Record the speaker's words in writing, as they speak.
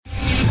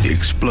The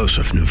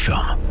explosive new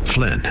film,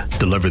 Flynn,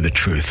 deliver the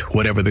truth,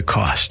 whatever the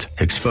cost,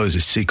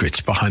 exposes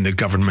secrets behind the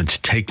government's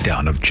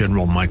takedown of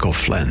General Michael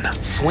Flynn.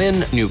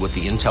 Flynn knew what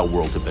the intel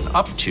world had been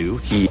up to.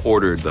 He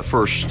ordered the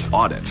first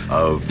audit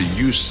of the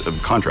use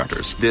of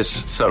contractors.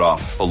 This set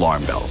off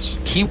alarm bells.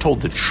 He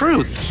told the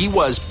truth. He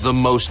was the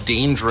most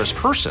dangerous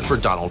person for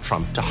Donald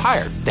Trump to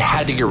hire. They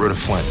had to get rid of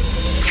Flynn.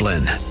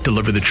 Flynn,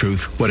 deliver the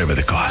truth, whatever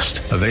the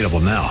cost. Available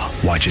now.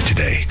 Watch it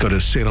today. Go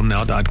to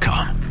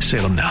salemnow.com.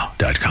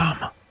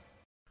 salemnow.com.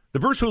 The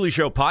Bruce Hooley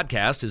Show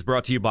podcast is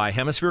brought to you by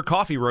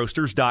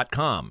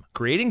HemisphereCoffeeRoasters.com.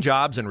 Creating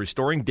jobs and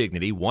restoring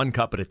dignity one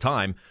cup at a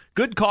time.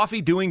 Good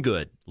coffee doing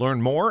good.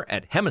 Learn more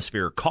at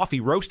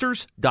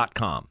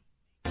HemisphereCoffeeRoasters.com.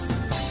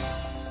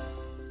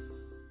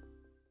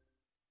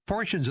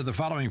 Portions of the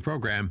following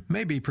program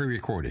may be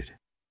pre-recorded.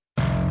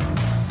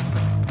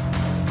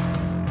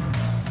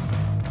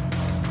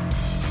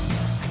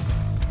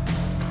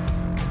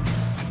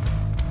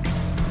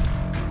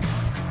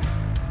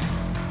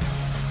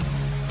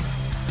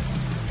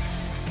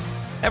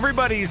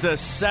 Everybody's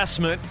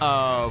assessment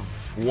of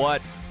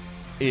what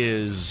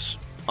is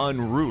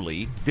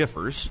unruly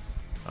differs.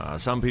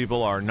 Some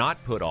people are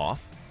not put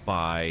off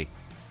by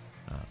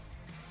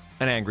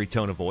an angry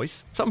tone of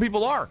voice. Some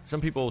people are.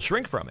 Some people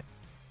shrink from it.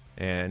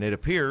 And it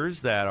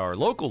appears that our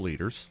local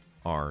leaders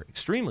are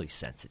extremely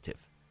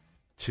sensitive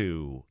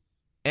to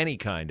any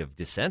kind of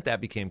dissent. That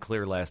became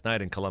clear last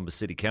night in Columbus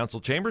City Council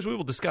chambers. We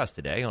will discuss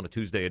today on a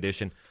Tuesday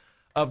edition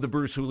of the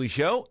Bruce Hooley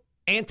Show.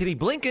 Antony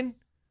Blinken,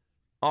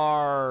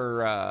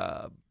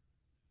 our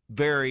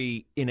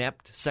very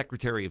inept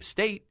Secretary of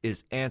State,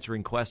 is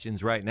answering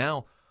questions right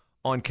now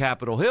on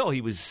Capitol Hill.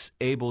 He was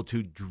able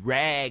to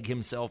drag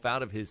himself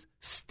out of his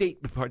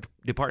State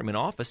Department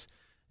office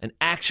and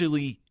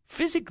actually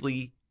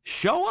physically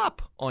show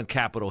up on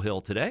Capitol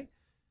Hill today.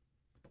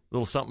 A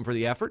little something for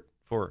the effort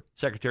for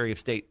Secretary of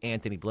State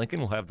Antony Blinken.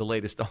 We'll have the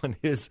latest on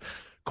his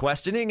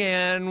questioning.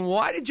 And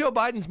why did Joe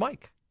Biden's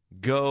mic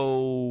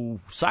go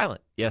silent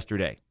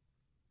yesterday?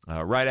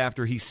 Right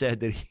after he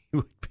said that he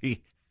would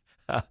be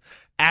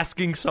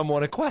asking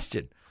someone a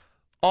question.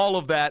 All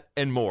of that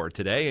and more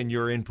today, and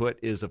your input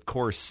is, of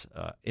course,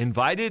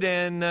 invited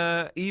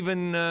and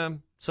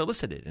even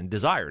solicited and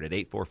desired at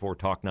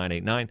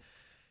 844-TALK-989,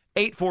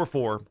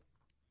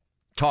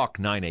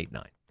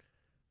 844-TALK-989.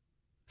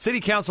 City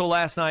Council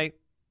last night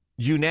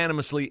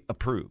unanimously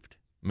approved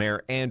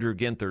Mayor Andrew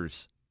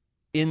Ginther's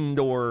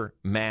indoor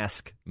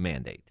mask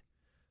mandate.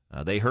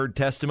 They heard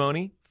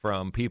testimony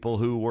from people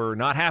who were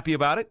not happy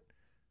about it,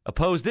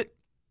 opposed it,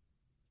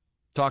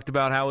 talked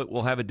about how it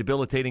will have a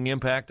debilitating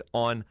impact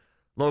on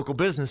local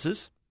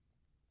businesses,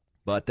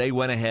 but they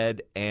went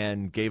ahead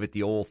and gave it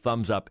the old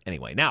thumbs up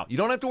anyway. Now, you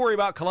don't have to worry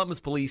about Columbus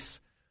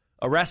police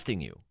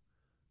arresting you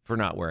for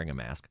not wearing a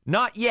mask.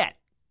 Not yet.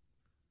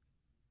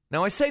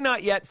 Now, I say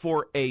not yet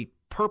for a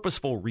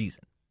purposeful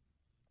reason.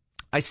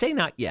 I say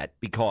not yet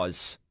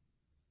because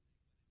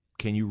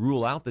can you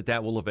rule out that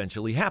that will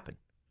eventually happen?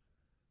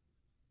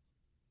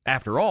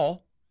 After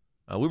all,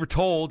 we were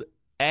told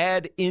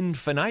ad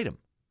infinitum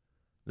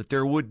that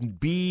there would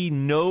be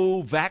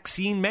no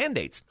vaccine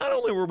mandates. Not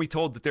only were we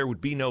told that there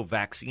would be no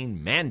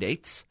vaccine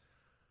mandates,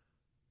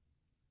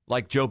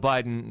 like Joe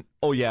Biden,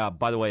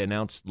 by the way,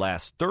 announced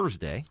last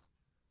Thursday,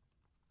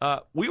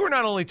 we were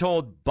not only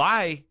told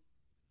by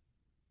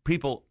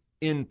people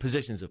in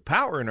positions of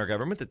power in our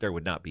government that there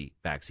would not be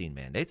vaccine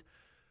mandates,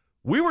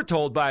 we were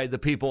told by the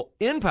people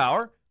in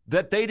power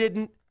that they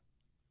didn't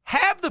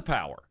have the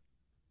power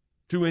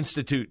to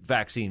institute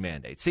vaccine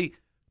mandates. See,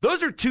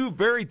 those are two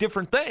very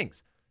different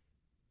things.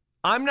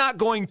 I'm not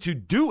going to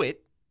do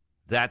it.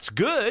 That's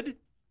good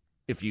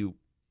if you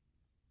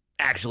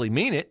actually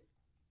mean it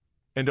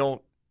and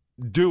don't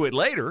do it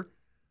later.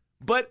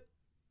 But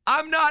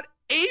I'm not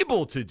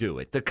able to do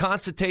it. The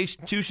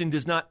Constitution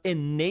does not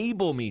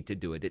enable me to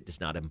do it. It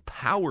does not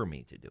empower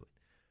me to do it.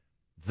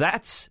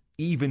 That's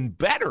even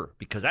better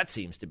because that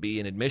seems to be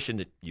an admission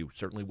that you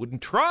certainly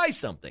wouldn't try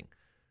something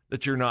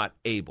that you're not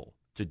able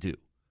to do.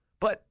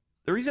 But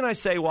the reason I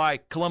say why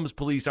Columbus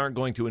police aren't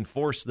going to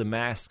enforce the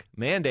mask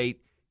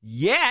mandate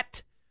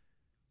yet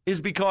is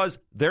because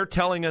they're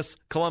telling us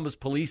Columbus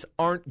police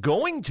aren't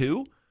going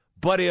to.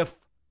 But if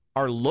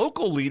our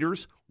local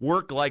leaders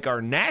work like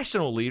our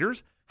national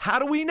leaders, how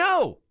do we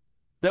know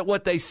that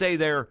what they say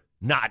they're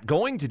not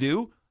going to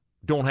do,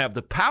 don't have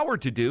the power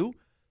to do,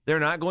 they're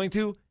not going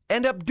to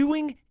end up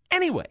doing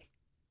anyway?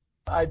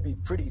 I'd be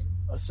pretty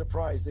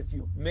surprised if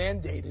you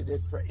mandated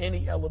it for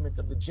any element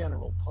of the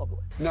general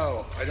public.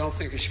 No, I don't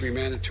think it should be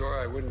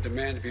mandatory. I wouldn't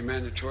demand it be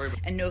mandatory.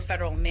 And no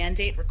federal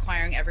mandate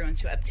requiring everyone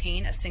to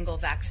obtain a single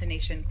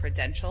vaccination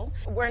credential.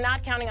 We're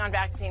not counting on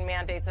vaccine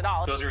mandates at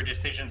all. Those are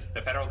decisions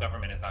the federal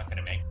government is not going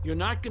to make. You're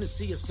not going to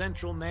see a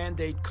central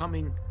mandate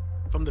coming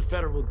from the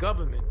federal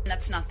government.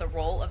 That's not the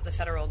role of the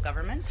federal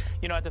government.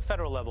 You know, at the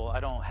federal level, I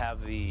don't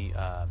have the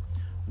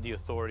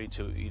authority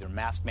to either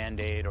mask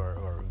mandate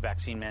or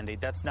vaccine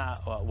mandate. That's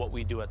not what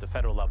we do at the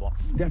federal level.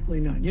 Definitely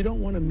not. You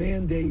don't want to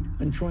mandate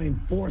and try and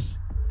force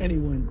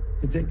anyone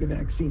to take a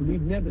vaccine.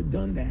 We've never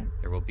done that.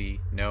 There will be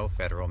no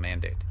federal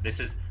mandate. This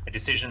is a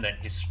decision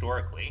that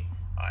historically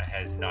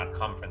has not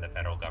come from the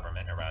federal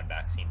government around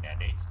vaccine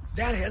mandates.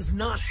 That has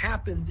not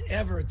happened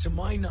ever, to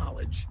my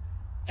knowledge,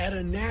 at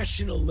a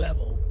national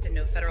level.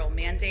 No federal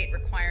mandate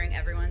requiring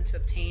everyone to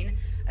obtain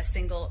a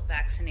single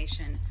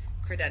vaccination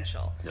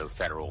credential. No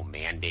federal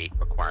mandate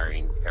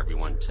requiring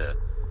everyone to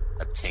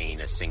obtain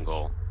a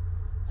single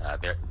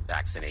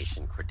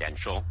vaccination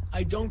credential.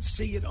 I don't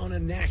see it on a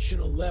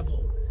national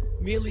level,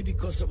 merely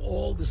because of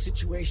all the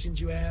situations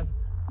you have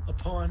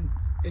upon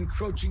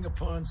encroaching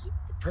upon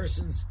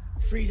persons'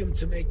 freedom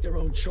to make their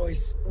own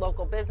choice.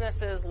 Local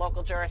businesses,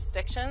 local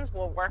jurisdictions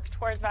will work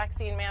towards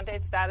vaccine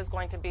mandates. That is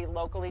going to be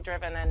locally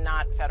driven and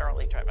not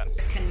federally driven.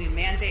 Can we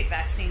mandate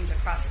vaccines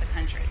across the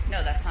country?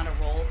 No, that's not a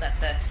role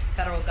that the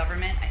federal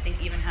government, I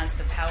think, even has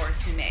the power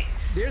to make.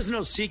 There's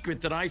no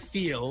secret that I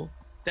feel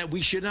that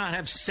we should not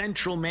have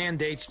central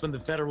mandates from the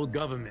federal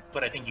government.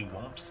 What I think you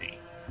won't see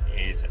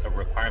is a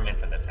requirement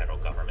from the federal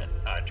government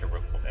to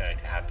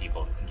have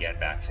people get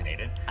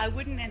vaccinated. I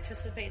wouldn't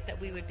anticipate that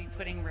we would be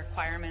putting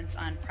requirements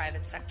on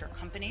private sector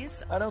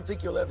companies. I don't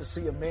think you'll ever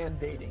see a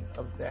mandating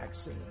of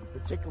vaccine,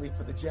 particularly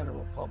for the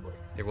general public.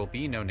 There will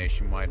be no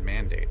nationwide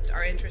mandate.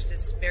 Our interest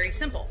is very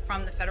simple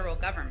from the federal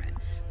government,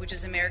 which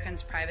is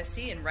Americans'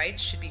 privacy and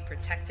rights should be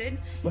protected.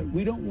 But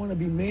we don't want to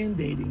be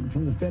mandating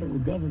from the federal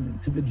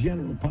government to the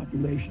general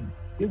population.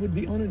 It would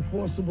be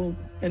unenforceable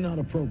and not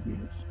appropriate.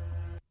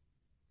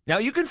 Now,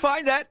 you can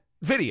find that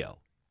video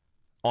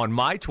on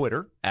my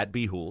Twitter,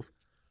 @BHools,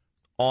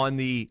 on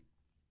the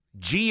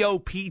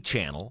GOP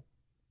channel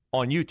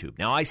on YouTube.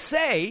 Now, I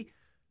say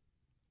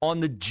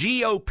on the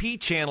GOP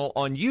channel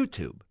on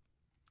YouTube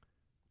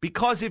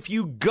because if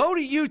you go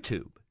to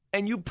YouTube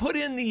and you put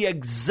in the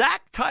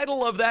exact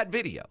title of that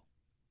video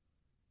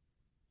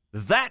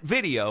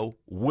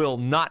will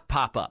not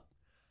pop up.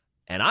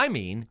 And I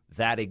mean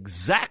that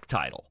exact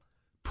title.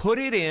 Put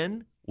it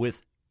in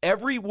with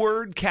every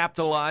word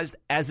capitalized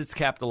as it's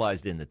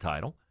capitalized in the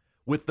title,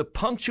 with the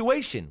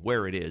punctuation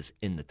where it is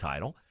in the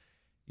title.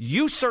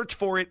 You search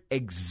for it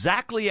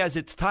exactly as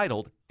it's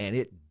titled, and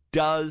it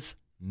does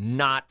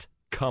not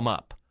come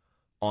up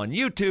on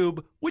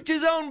YouTube, which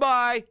is owned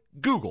by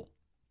Google.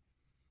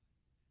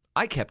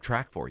 I kept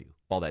track for you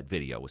while that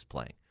video was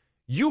playing.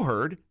 You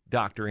heard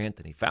Dr.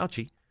 Anthony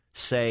Fauci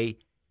say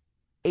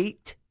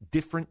 8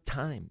 different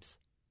times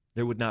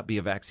there would not be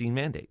a vaccine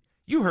mandate.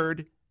 You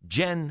heard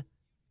Jen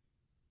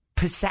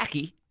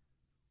Psaki,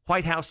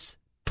 White House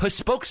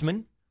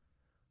spokesman,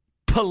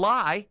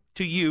 lie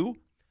to you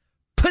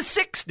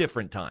 6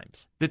 different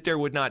times that there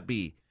would not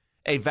be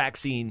a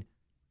vaccine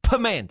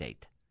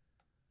mandate.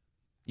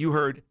 You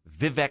heard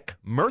Vivek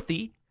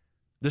Murthy,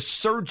 the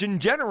Surgeon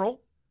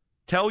General,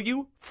 tell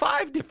you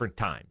 5 different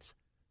times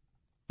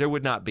there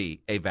would not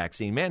be a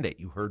vaccine mandate.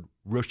 You heard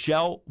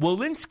Rochelle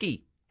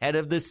Walensky, head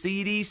of the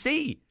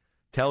CDC,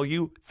 tell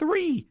you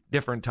 3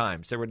 different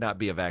times there would not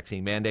be a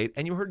vaccine mandate.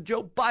 And you heard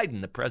Joe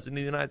Biden, the president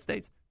of the United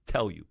States,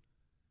 tell you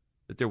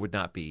that there would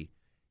not be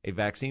a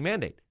vaccine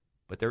mandate.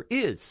 But there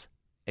is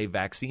a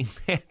vaccine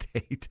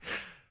mandate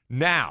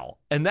now.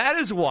 And that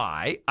is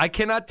why I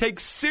cannot take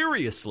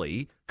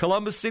seriously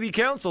Columbus City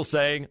Council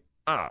saying,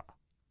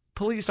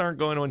 police aren't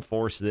going to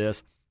enforce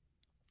this.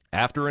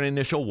 After an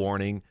initial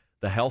warning,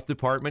 the health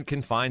department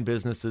can fine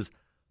businesses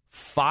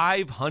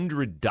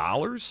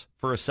 $500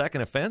 for a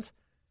second offense.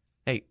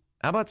 Hey,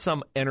 how about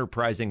some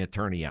enterprising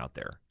attorney out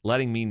there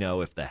letting me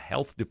know if the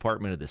health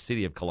department of the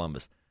city of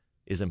Columbus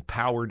is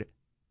empowered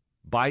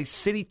by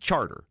city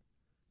charter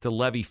to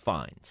levy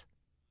fines?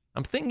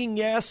 I'm thinking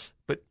yes,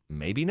 but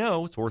maybe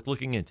no. It's worth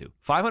looking into.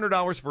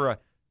 $500 for a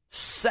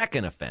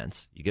second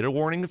offense. You get a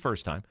warning the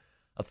first time.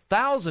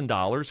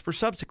 $1,000 for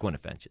subsequent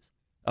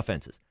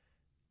offenses.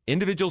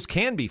 Individuals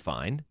can be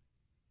fined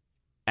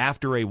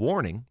after a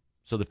warning.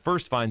 So the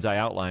first fines I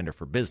outlined are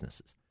for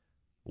businesses.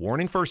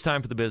 Warning first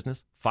time for the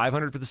business,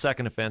 $500 for the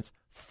second offense,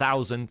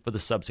 $1,000 for the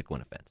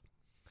subsequent offense.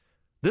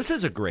 This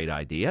is a great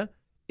idea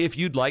if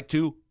you'd like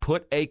to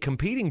put a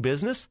competing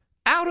business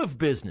out of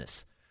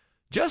business.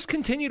 Just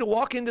continue to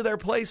walk into their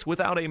place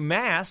without a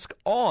mask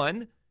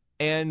on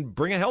and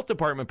bring a health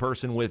department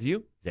person with you.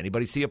 Does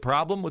anybody see a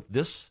problem with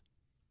this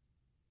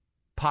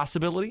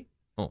possibility?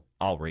 Well,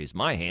 I'll raise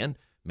my hand.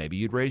 Maybe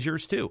you'd raise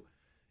yours too.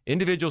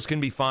 Individuals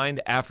can be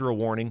fined after a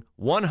warning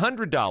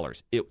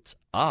 $100. It's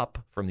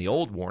up from the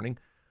old warning.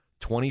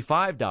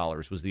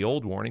 $25 was the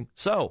old warning.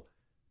 So,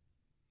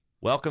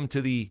 welcome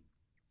to the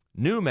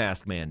new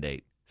mask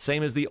mandate.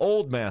 Same as the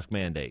old mask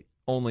mandate,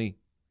 only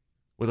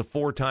with a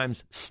 4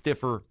 times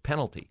stiffer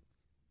penalty.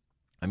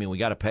 I mean, we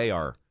got to pay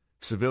our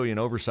Civilian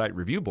Oversight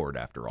Review Board,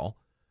 after all.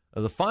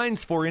 The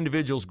fines for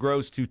individuals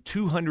grows to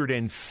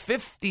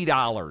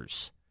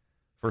 $250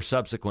 for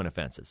subsequent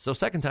offenses. So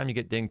second time you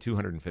get dinged,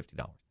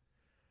 $250.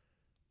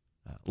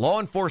 Law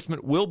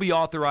enforcement will be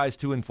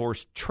authorized to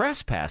enforce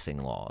trespassing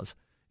laws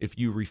if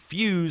you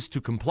refuse to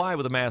comply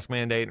with a mask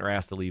mandate or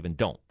asked to leave and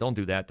don't. Don't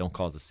do that. Don't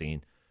cause a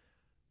scene.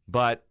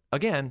 But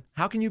again,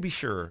 how can you be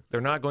sure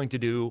they're not going to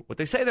do what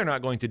they say they're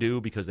not going to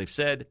do because they've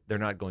said they're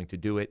not going to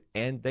do it,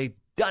 and they've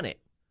done it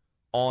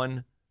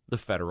on the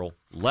federal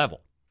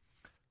level?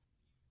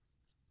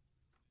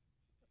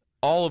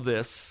 All of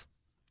this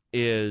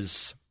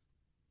is,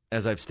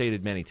 as I've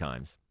stated many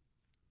times,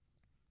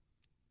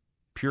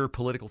 pure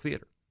political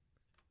theater.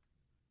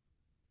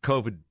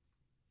 COVID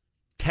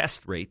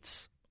test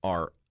rates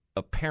are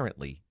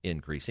apparently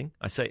increasing.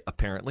 I say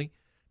apparently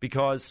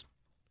because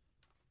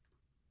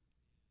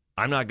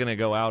I'm not going to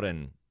go out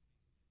and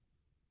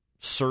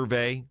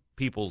survey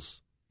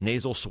people's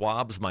nasal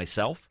swabs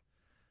myself,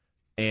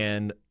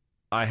 and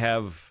I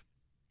have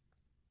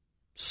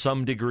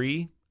some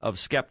degree of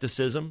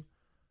skepticism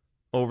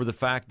over the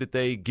fact that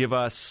they give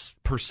us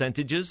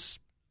percentages.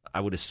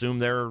 I would assume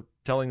they're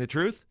telling the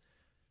truth.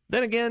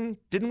 Then again,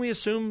 didn't we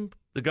assume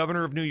the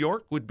governor of New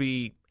York would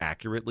be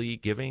accurately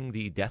giving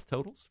the death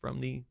totals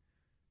from the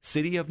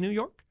city of New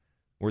York?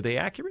 Were they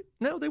accurate?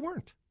 No, they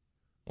weren't.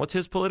 What's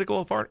his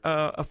political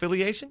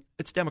affiliation?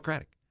 It's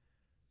Democratic.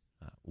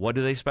 What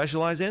do they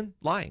specialize in?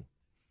 Lying.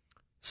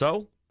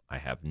 So I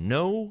have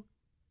no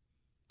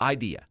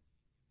idea,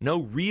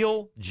 no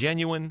real,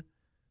 genuine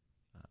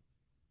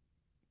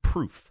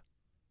proof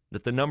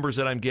that the numbers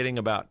that I'm getting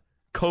about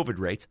COVID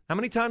rates, how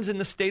many times in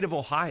the state of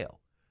Ohio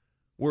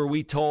were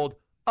we told,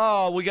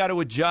 oh, we got to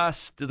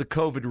adjust to the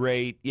COVID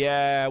rate.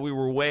 Yeah, we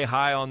were way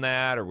high on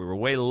that or we were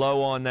way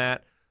low on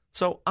that.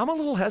 So I'm a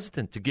little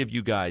hesitant to give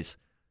you guys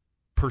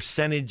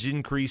percentage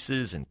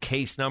increases and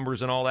case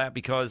numbers and all that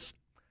because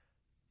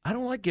I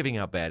don't like giving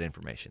out bad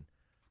information.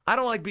 I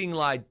don't like being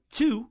lied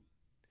to,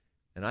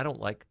 and I don't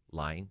like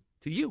lying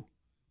to you.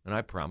 And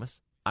I promise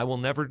I will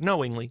never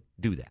knowingly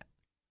do that.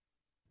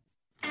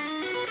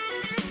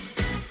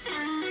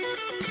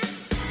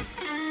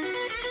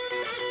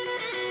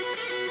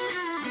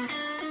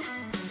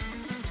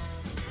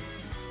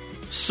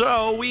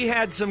 So we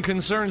had some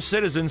concerned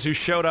citizens who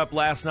showed up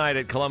last night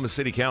at Columbus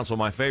City Council.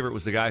 My favorite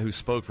was the guy who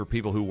spoke for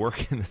people who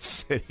work in the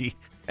city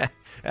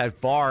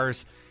at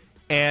bars.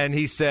 And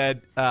he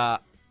said, I'm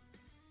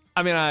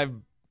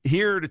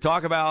here to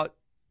talk about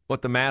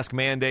what the mask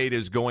mandate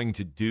is going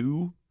to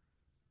do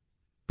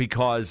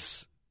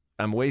because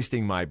I'm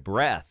wasting my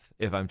breath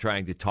if I'm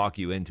trying to talk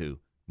you into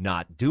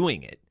not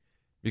doing it.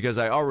 Because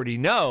I already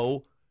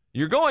know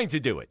you're going to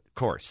do it, of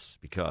course,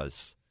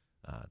 because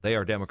they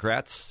are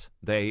Democrats.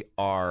 They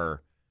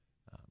are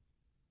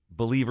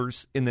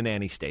believers in the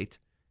nanny state.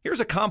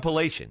 Here's a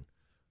compilation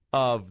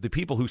of the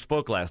people who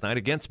spoke last night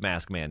against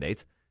mask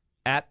mandates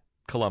at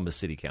Columbus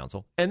City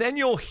Council. And then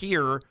you'll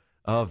hear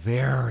a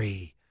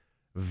very,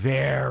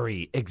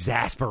 very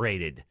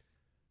exasperated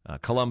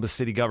Columbus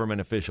City government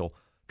official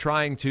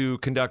trying to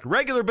conduct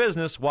regular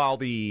business while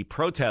the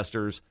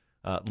protesters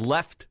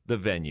left the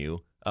venue,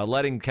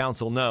 letting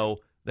council know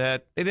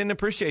that they didn't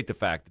appreciate the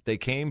fact that they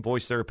came,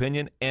 voiced their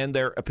opinion, and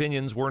their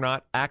opinions were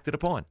not acted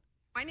upon.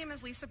 My name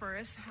is Lisa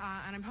Burris,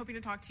 and I'm hoping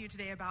to talk to you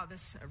today about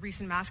this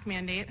recent mask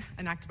mandate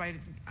enacted by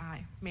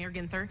Mayor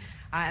Ginther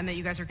and that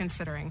you guys are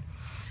considering.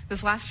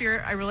 This last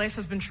year, I realize,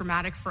 has been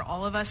traumatic for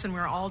all of us, and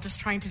we're all just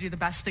trying to do the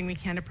best thing we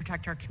can to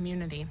protect our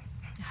community.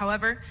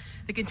 However,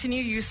 the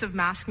continued use of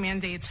mask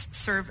mandates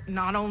serve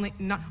not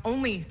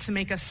only to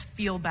make us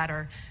feel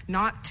better,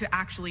 not to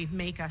actually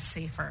make us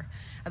safer.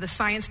 The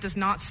science does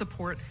not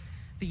support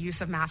the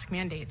use of mask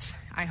mandates.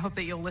 I hope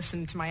that you'll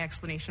listen to my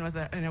explanation with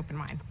an open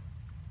mind.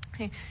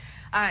 Okay.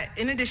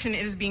 In addition,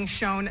 it is being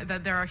shown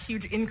that there are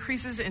huge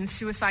increases in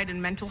suicide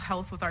and mental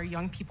health with our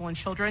young people and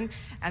children,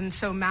 and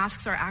so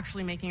masks are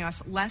actually making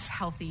us less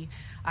healthy,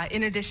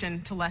 in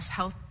addition to less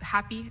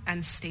happy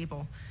and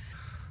stable.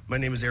 My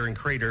name is Aaron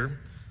Crater.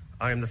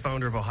 I am the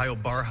founder of Ohio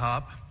Bar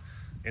Hop,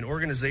 an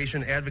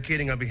organization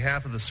advocating on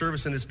behalf of the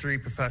service industry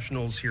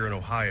professionals here in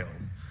Ohio.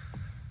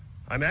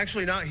 I'm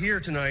actually not here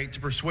tonight to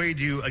persuade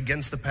you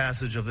against the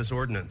passage of this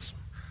ordinance,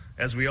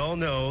 as we all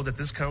know that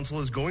this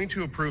council is going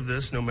to approve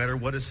this no matter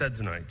what is said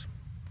tonight.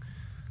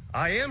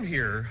 I am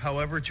here,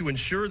 however, to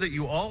ensure that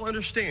you all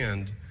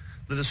understand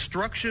the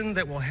destruction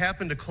that will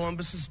happen to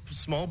Columbus's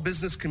small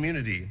business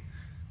community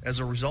as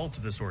a result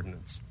of this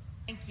ordinance.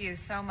 Thank you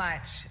so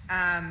much.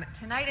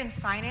 Tonight in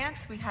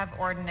Finance, we have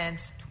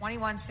Ordinance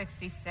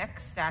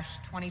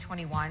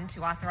 2166-2021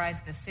 to authorize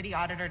the city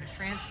auditor to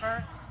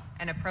transfer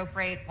and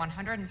appropriate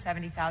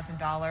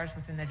 $170,000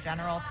 within the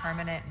General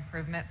Permanent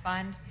Improvement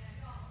Fund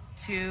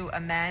to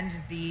amend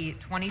the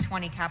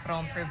 2020 capital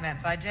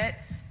improvement budget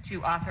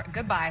to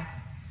authorize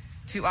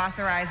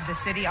the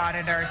city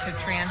auditor to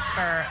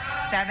transfer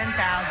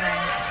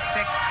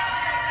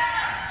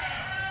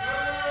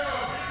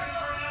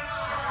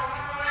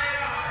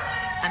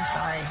I'm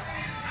sorry.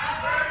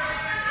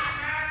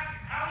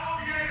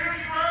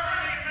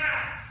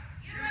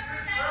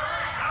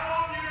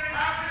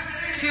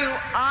 To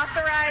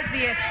authorize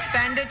the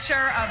expenditure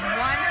of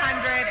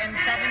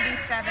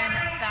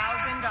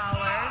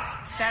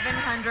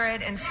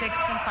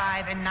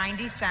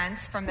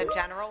 $177,765.90 from the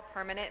General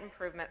Permanent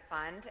Improvement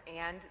Fund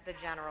and the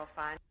General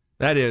Fund.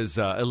 That is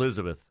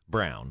Elizabeth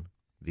Brown,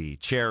 the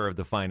chair of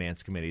the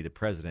Finance Committee, the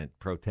president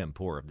pro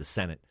tempore of the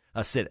Senate,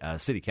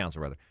 city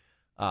council rather,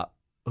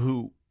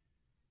 who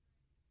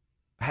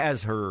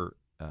has her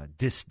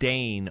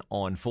disdain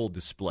on full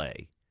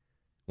display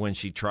when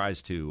she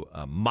tries to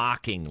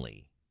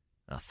mockingly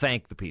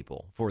thank the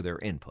people for their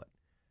input.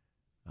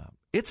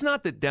 It's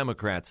not that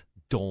Democrats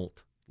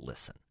don't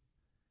listen.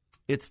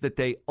 It's that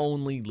they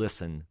only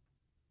listen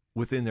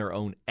within their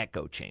own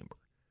echo chamber.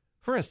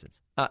 For instance,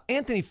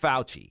 Anthony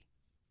Fauci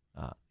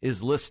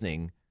is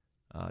listening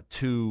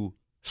to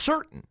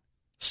certain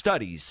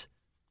studies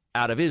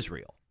out of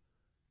Israel.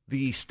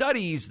 The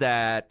studies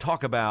that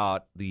talk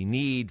about the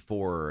need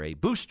for a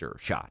booster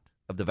shot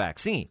of the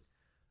vaccine.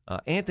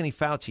 Anthony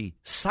Fauci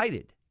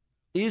cited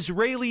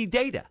Israeli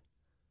data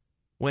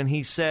when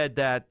he said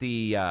that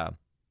the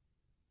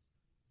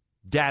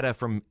data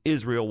from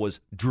Israel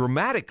was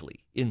dramatically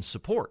in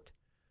support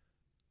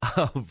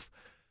of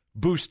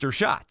booster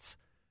shots.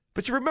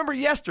 But you remember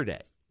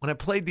yesterday when I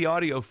played the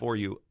audio for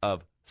you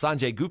of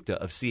Sanjay Gupta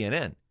of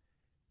CNN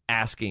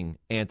asking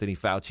Anthony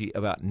Fauci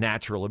about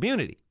natural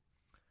immunity.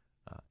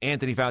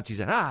 Anthony Fauci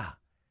said,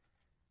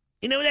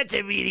 that's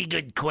a really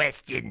good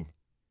question.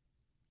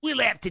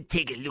 We'll have to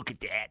take a look at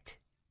that.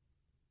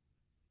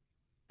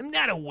 I'm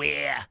not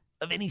aware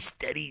of any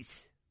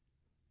studies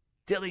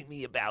telling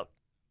me about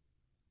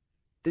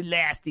the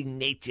lasting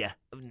nature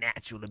of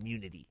natural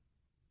immunity.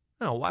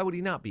 No, why would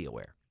he not be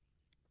aware?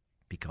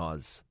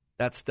 Because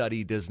that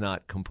study does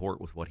not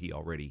comport with what he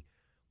already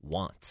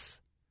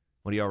wants,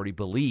 what he already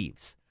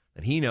believes,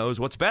 that he knows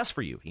what's best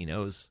for you. He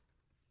knows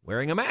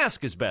wearing a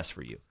mask is best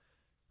for you.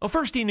 Well,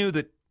 first he knew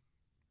that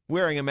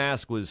wearing a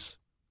mask was,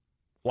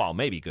 well,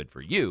 maybe good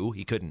for you.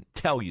 He couldn't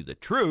tell you the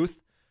truth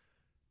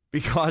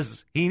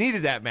because he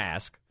needed that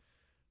mask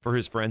for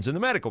his friends in the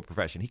medical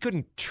profession. He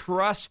couldn't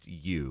trust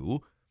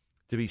you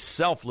to be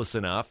selfless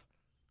enough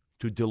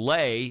to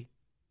delay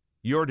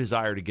your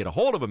desire to get a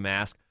hold of a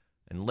mask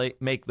and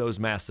make those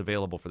masks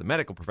available for the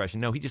medical profession.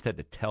 No, he just had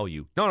to tell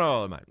you,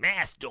 no, my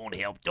masks don't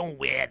help. Don't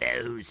wear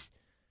those.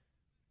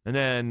 And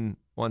then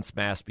once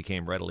masks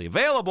became readily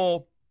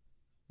available,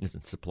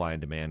 isn't supply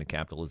and demand and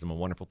capitalism a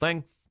wonderful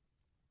thing?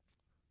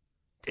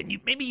 Then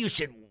maybe you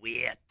should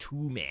wear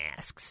 2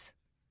 masks.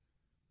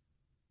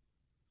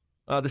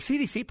 The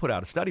CDC put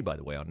out a study, by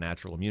the way, on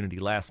natural immunity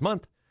last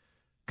month,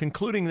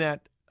 concluding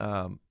that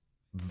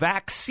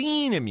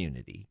vaccine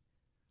immunity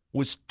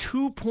was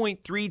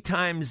 2.3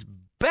 times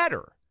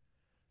better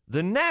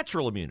than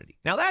natural immunity.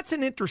 Now, that's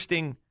an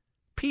interesting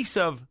piece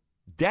of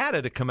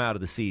data to come out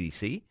of the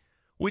CDC,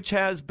 which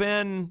has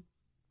been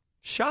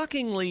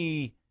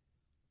shockingly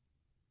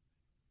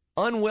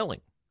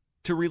unwilling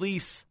to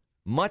release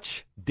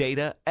much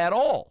data at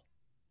all.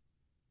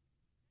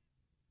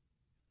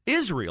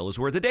 Israel is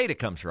where the data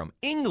comes from.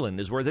 England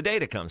is where the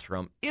data comes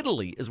from.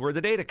 Italy is where the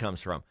data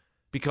comes from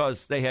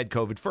because they had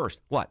COVID first.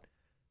 What?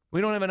 We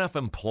don't have enough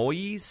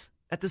employees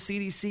at the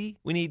CDC?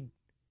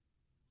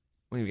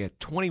 We got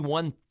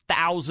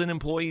 21,000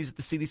 employees at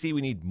the CDC.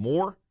 We need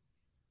more?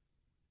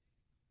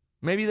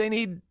 Maybe they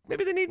need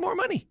more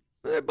money.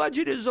 Their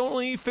budget is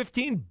only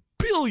 $15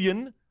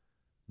 billion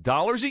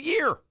a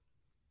year.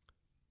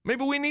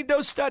 Maybe we need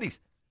those studies.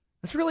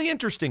 That's really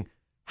interesting.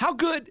 How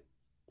good,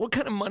 what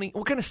kind of money,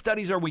 what kind of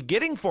studies are we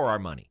getting for our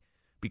money?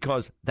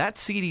 Because that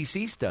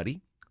CDC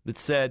study that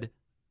said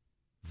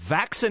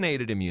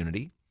vaccinated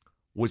immunity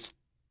was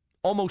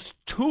almost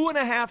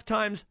 2.5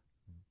 times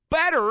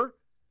better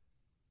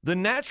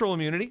than natural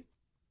immunity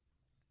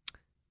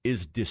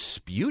is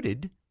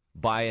disputed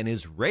by an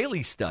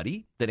Israeli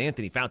study that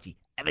Anthony Fauci,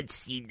 haven't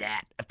seen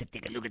that. I have to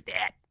take a look at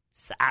that.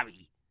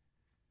 Sorry.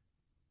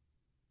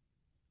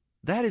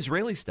 That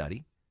Israeli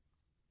study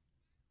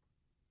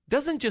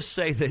doesn't just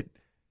say that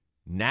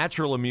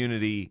natural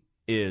immunity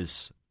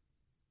is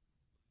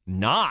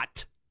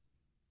not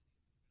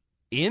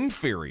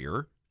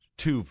inferior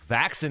to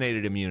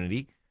vaccinated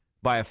immunity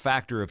by a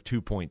factor of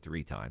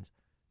 2.3 times.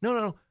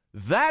 No.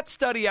 That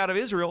study out of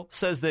Israel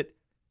says that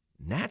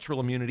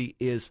natural immunity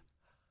is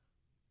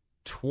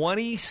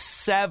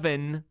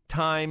 27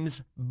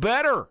 times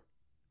better.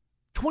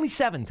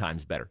 27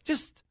 times better.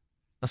 Just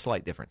a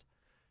slight difference.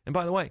 And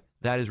by the way,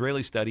 that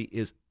Israeli study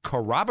is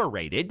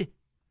corroborated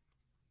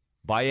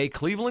by a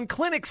Cleveland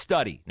Clinic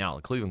study. Now,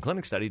 the Cleveland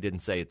Clinic study didn't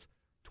say it's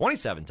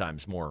 27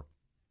 times more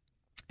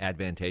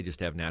advantageous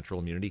to have natural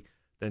immunity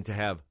than to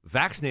have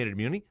vaccinated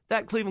immunity.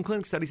 That Cleveland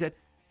Clinic study said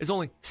it's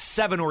only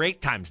 7 or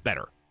 8 times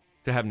better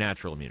to have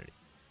natural immunity.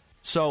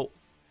 So,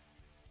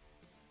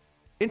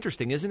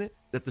 interesting, isn't it,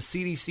 that the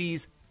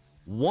CDC's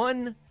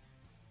one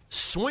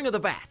swing of the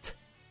bat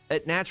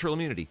at natural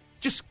immunity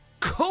just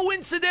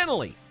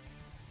coincidentally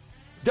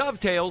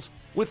dovetails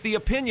with the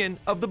opinion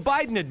of the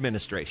Biden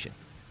administration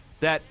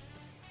that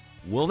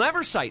will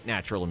never cite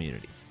natural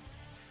immunity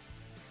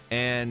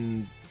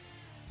and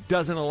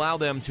doesn't allow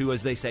them to,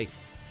 as they say,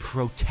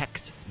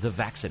 protect the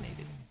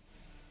vaccinated.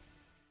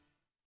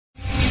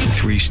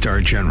 3-star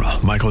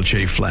general Michael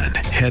J. Flynn,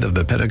 head of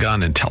the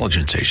Pentagon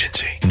Intelligence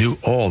Agency, knew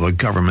all the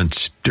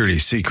government's dirty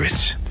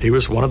secrets. He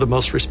was one of the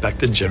most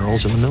respected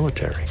generals in the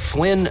military.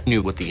 Flynn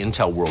knew what the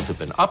intel world had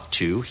been up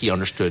to. He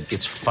understood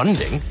its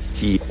funding.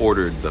 He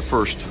ordered the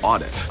first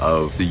audit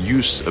of the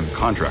use of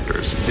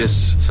contractors.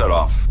 This set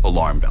off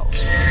alarm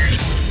bells.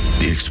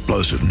 The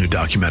explosive new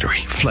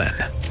documentary, Flynn,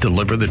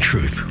 Deliver the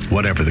Truth,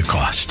 Whatever the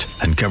Cost,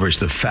 uncovers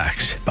the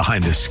facts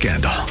behind this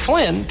scandal.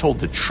 Flynn told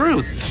the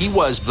truth. He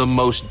was the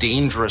most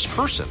dangerous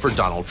person for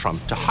Donald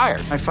Trump to hire.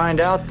 I find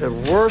out the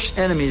worst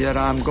enemy that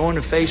I'm going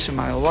to face in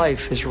my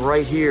life is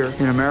right here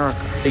in America.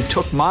 They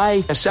took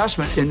my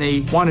assessment and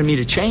they wanted me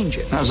to change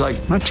it. And I was like,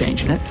 I'm not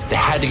changing it. They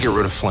had to get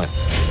rid of Flynn.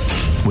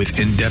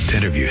 With in-depth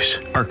interviews,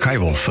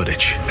 archival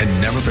footage,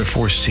 and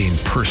never-before-seen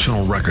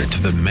personal records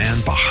of the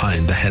man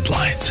behind the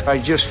headlines. I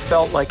just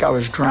felt like I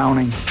was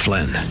drowning.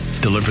 Flynn,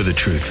 Deliver the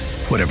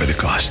Truth, Whatever the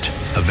Cost.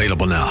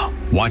 Available now.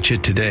 Watch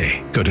it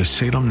today. Go to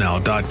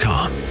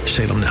salemnow.com.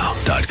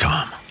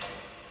 salemnow.com.